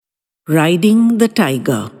Riding the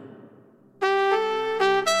Tiger.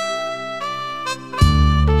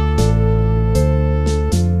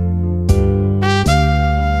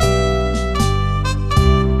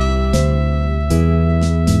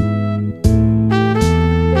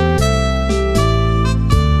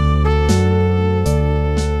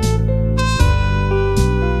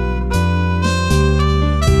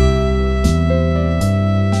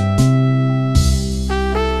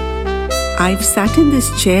 I've sat in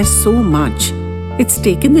this chair so much, it's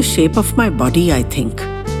taken the shape of my body, I think.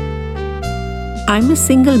 I'm a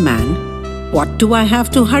single man. What do I have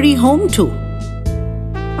to hurry home to?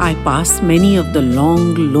 I pass many of the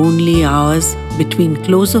long, lonely hours between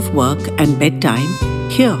close of work and bedtime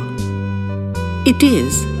here. It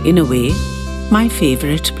is, in a way, my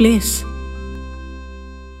favorite place.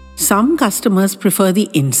 Some customers prefer the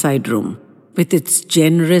inside room, with its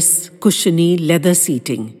generous, cushiony leather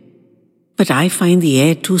seating. But I find the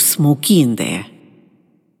air too smoky in there.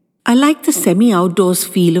 I like the semi-outdoors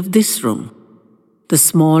feel of this room. The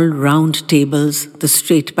small round tables, the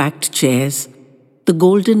straight-backed chairs, the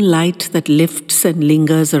golden light that lifts and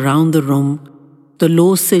lingers around the room, the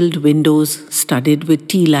low-silled windows studded with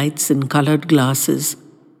tea lights and colored glasses,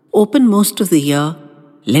 open most of the year,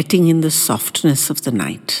 letting in the softness of the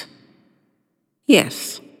night.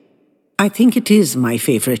 Yes, I think it is my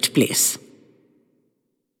favorite place.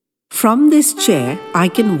 From this chair, I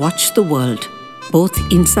can watch the world, both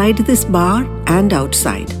inside this bar and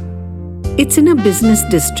outside. It's in a business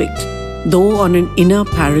district, though on an inner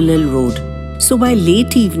parallel road, so by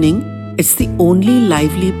late evening, it's the only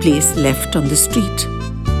lively place left on the street.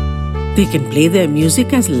 They can play their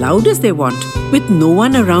music as loud as they want, with no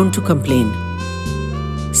one around to complain.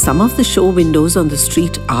 Some of the show windows on the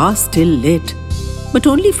street are still lit, but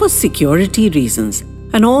only for security reasons,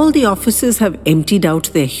 and all the offices have emptied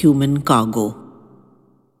out their human cargo.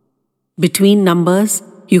 Between numbers,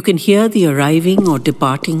 you can hear the arriving or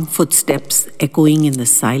departing footsteps echoing in the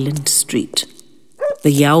silent street.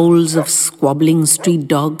 The yowls of squabbling street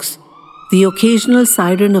dogs, the occasional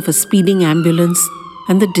siren of a speeding ambulance,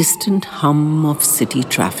 and the distant hum of city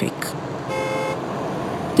traffic.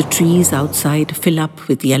 The trees outside fill up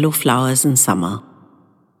with yellow flowers in summer.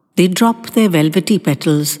 They drop their velvety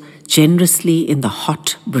petals generously in the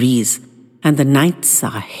hot breeze, and the nights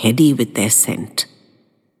are heady with their scent.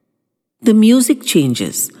 The music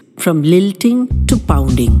changes from lilting to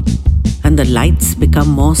pounding, and the lights become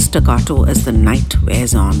more staccato as the night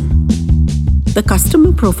wears on. The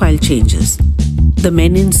customer profile changes. The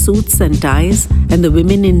men in suits and ties and the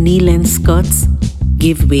women in knee-length skirts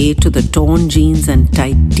give way to the torn jeans and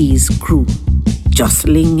tight tees crew,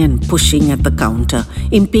 jostling and pushing at the counter,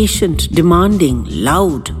 impatient, demanding,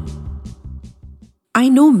 loud. I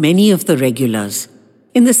know many of the regulars,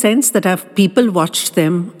 in the sense that I've people-watched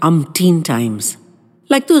them umpteen times.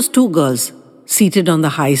 Like those two girls seated on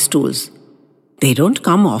the high stools. They don't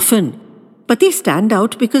come often, but they stand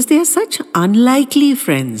out because they are such unlikely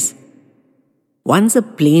friends. One's a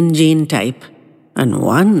plain Jane type, and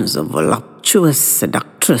one's a voluptuous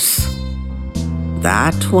seductress.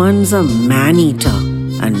 That one's a man-eater,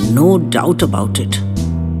 and no doubt about it.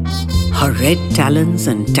 Her red talons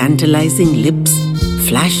and tantalizing lips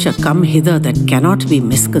flash a come-hither that cannot be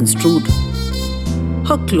misconstrued.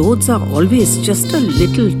 Her clothes are always just a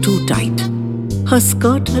little too tight, her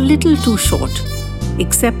skirt a little too short,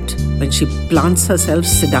 except when she plants herself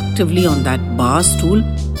seductively on that bar stool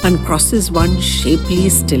and crosses one shapely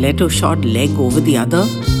stiletto-shod leg over the other,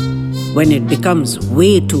 when it becomes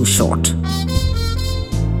way too short.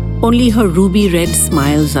 Only her ruby-red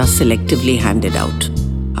smiles are selectively handed out.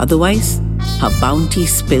 Otherwise, her bounty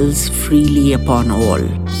spills freely upon all.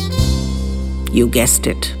 You guessed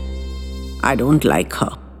it. I don't like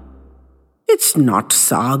her. It's not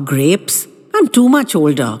sour grapes. I'm too much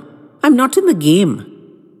older. I'm not in the game.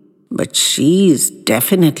 But she's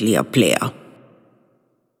definitely a player.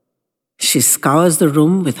 She scours the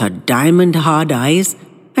room with her diamond-hard eyes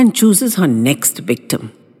and chooses her next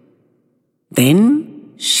victim.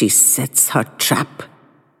 Then she sets her trap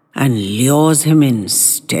and lures him in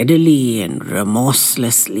steadily and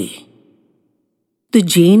remorselessly. The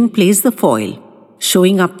Jane plays the foil,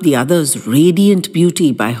 showing up the other's radiant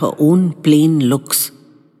beauty by her own plain looks.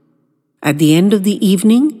 At the end of the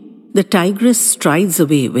evening, the tigress strides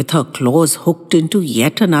away with her claws hooked into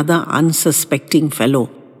yet another unsuspecting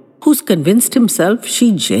fellow, who's convinced himself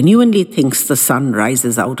she genuinely thinks the sun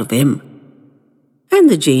rises out of him. And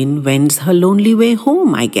the Jane wends her lonely way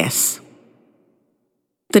home, I guess.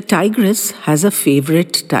 The tigress has a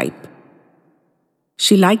favorite type.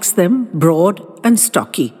 She likes them broad and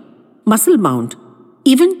stocky, muscle-bound,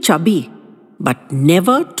 even chubby, but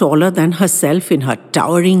never taller than herself in her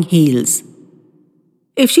towering heels.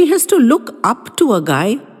 If she has to look up to a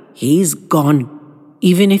guy, he's gone,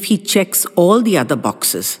 even if he checks all the other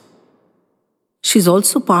boxes. She's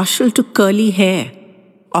also partial to curly hair,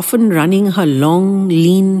 often running her long,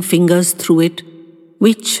 lean fingers through it,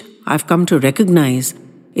 which I've come to recognize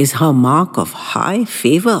is her mark of high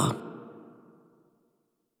favor.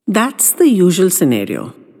 That's the usual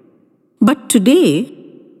scenario. But today,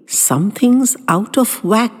 something's out of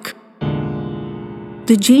whack.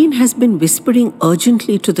 The Jane has been whispering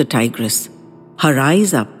urgently to the tigress. Her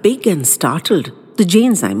eyes are big and startled. The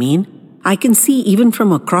Jane's, I mean. I can see even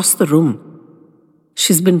from across the room.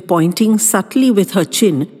 She's been pointing subtly with her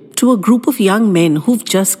chin to a group of young men who've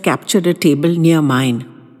just captured a table near mine.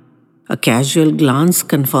 A casual glance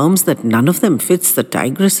confirms that none of them fits the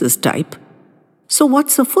tigress's type. So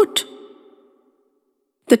what's afoot?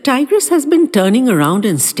 The tigress has been turning around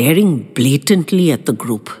and staring blatantly at the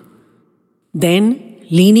group. Then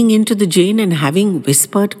leaning into the Jane and having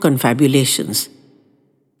whispered confabulations.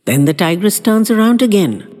 Then the tigress turns around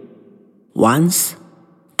again. Once,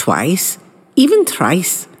 twice, even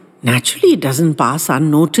thrice. Naturally, it doesn't pass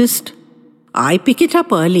unnoticed. I pick it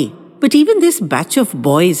up early, but even this batch of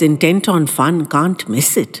boys intent on fun can't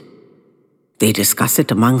miss it. They discuss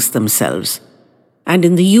it amongst themselves. And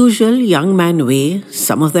in the usual young man way,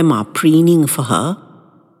 some of them are preening for her,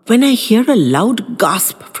 when I hear a loud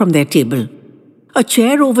gasp from their table. A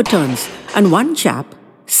chair overturns, and one chap,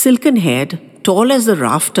 silken-haired, tall as the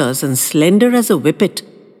rafters and slender as a whippet,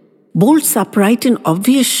 bolts upright in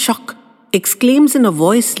obvious shock, exclaims in a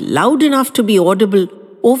voice loud enough to be audible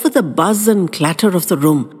over the buzz and clatter of the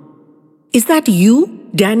room, "Is that you,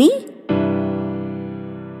 Danny?"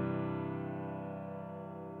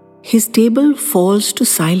 His table falls to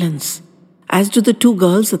silence, as do the two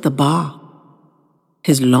girls at the bar.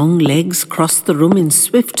 His long legs cross the room in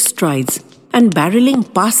swift strides, and barreling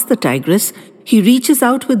past the tigress, he reaches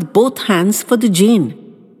out with both hands for the Jane.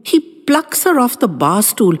 He plucks her off the bar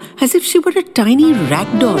stool as if she were a tiny rag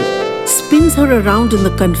doll, spins her around in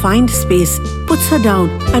the confined space, puts her down,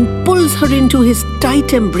 and pulls her into his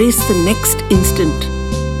tight embrace the next instant.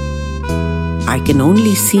 I can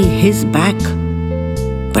only see his back,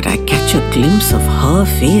 but I catch a glimpse of her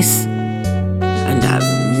face. And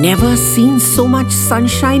I've never seen so much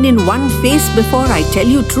sunshine in one face before, I tell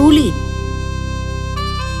you truly.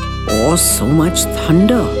 Or so much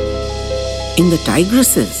thunder in the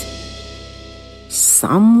tigresses.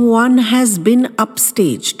 Someone has been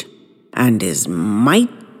upstaged and is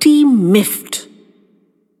mighty miffed.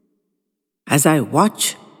 As I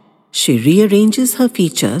watch, she rearranges her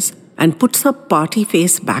features and puts her party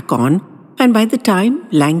face back on, and by the time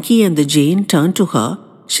Lanky and the Jane turn to her,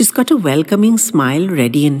 she's got a welcoming smile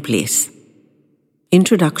ready in place.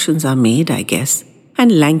 Introductions are made, I guess,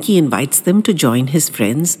 and Lanky invites them to join his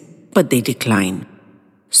friends, but they decline.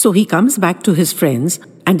 So he comes back to his friends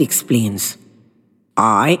and explains.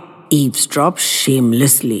 I eavesdrop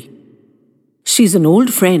shamelessly. She's an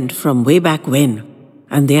old friend from way back when,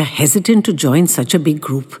 and they're hesitant to join such a big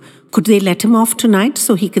group. Could they let him off tonight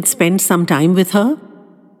so he could spend some time with her?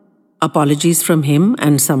 Apologies from him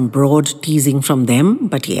and some broad teasing from them,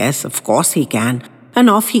 but yes, of course he can. And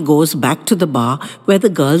off he goes back to the bar where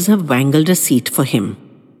the girls have wangled a seat for him.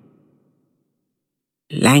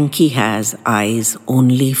 Lanky has eyes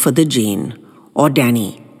only for the Jane, or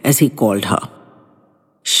Danny, as he called her.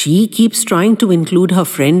 She keeps trying to include her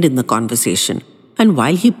friend in the conversation, and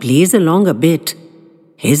while he plays along a bit,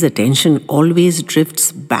 his attention always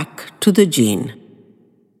drifts back to the Jane.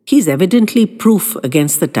 He's evidently proof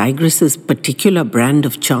against the tigress's particular brand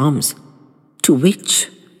of charms, to which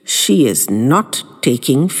she is not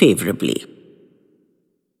taking favorably.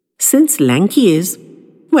 Since Lanky is,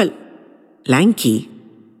 well, lanky,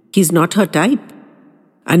 he's not her type,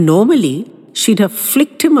 and normally she'd have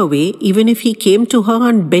flicked him away even if he came to her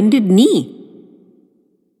on bended knee.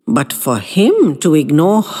 But for him to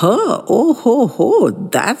ignore her, oh ho ho,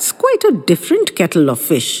 that's quite a different kettle of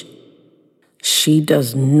fish. She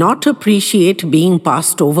does not appreciate being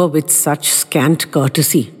passed over with such scant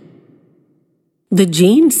courtesy. The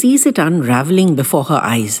Jane sees it unraveling before her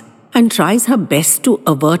eyes and tries her best to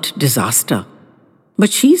avert disaster.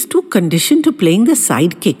 But she's too conditioned to playing the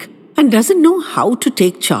sidekick and doesn't know how to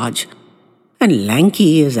take charge. And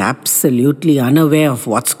Lanky is absolutely unaware of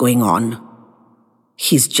what's going on.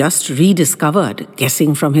 He's just rediscovered,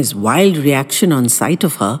 guessing from his wild reaction on sight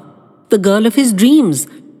of her, the girl of his dreams,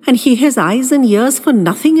 and he has eyes and ears for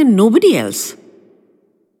nothing and nobody else.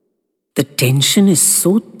 The tension is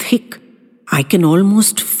so thick, I can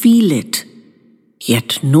almost feel it.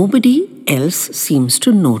 Yet nobody else seems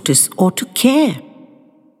to notice or to care.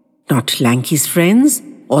 Not Lanky's friends,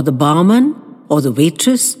 or the barman, or the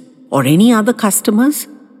waitress, or any other customers.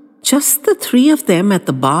 Just the three of them at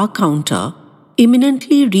the bar counter,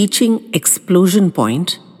 imminently reaching explosion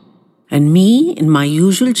point, and me in my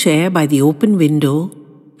usual chair by the open window,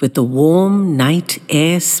 with the warm night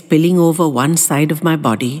air spilling over one side of my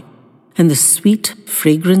body, and the sweet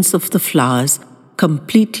fragrance of the flowers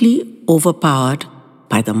completely overpowered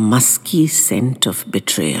by the musky scent of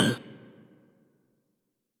betrayal.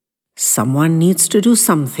 Someone needs to do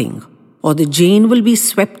something, or the Jane will be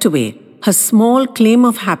swept away, her small claim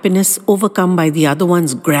of happiness overcome by the other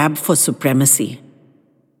one's grab for supremacy.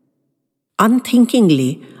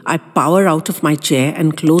 Unthinkingly, I power out of my chair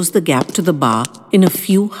and close the gap to the bar in a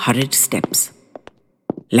few hurried steps.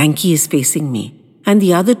 Lanky is facing me, and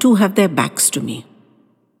the other two have their backs to me.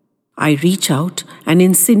 I reach out and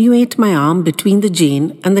insinuate my arm between the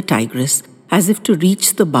Jane and the tigress as if to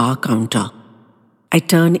reach the bar counter. I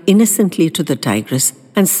turn innocently to the tigress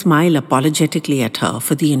and smile apologetically at her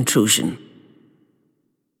for the intrusion.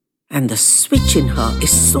 And the switch in her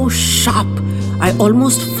is so sharp, I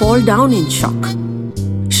almost fall down in shock.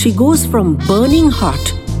 She goes from burning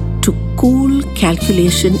hot to cool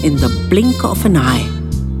calculation in the blink of an eye.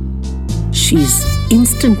 She's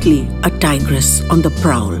instantly a tigress on the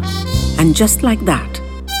prowl, and just like that,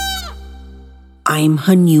 I'm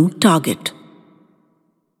her new target.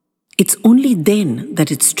 It's only then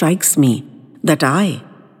that it strikes me that I,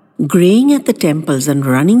 graying at the temples and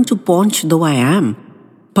running to paunch though I am,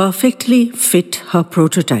 perfectly fit her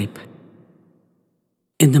prototype.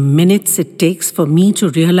 In the minutes it takes for me to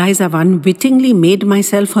realize I've unwittingly made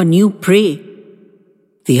myself her new prey,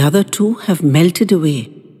 the other two have melted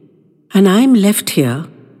away, and I'm left here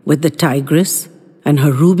with the tigress and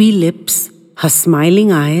her ruby lips, her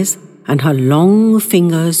smiling eyes, and her long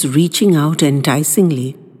fingers reaching out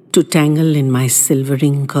enticingly to tangle in my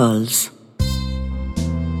silvering curls.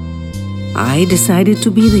 I decided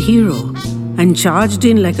to be the hero and charged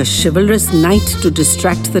in like a chivalrous knight to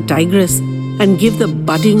distract the tigress and give the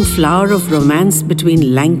budding flower of romance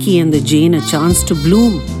between Lanky and the Jane a chance to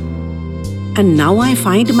bloom. And now I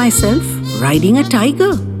find myself riding a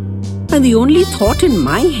tiger. And the only thought in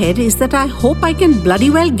my head is that I hope I can bloody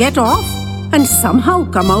well get off and somehow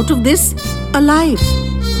come out of this alive.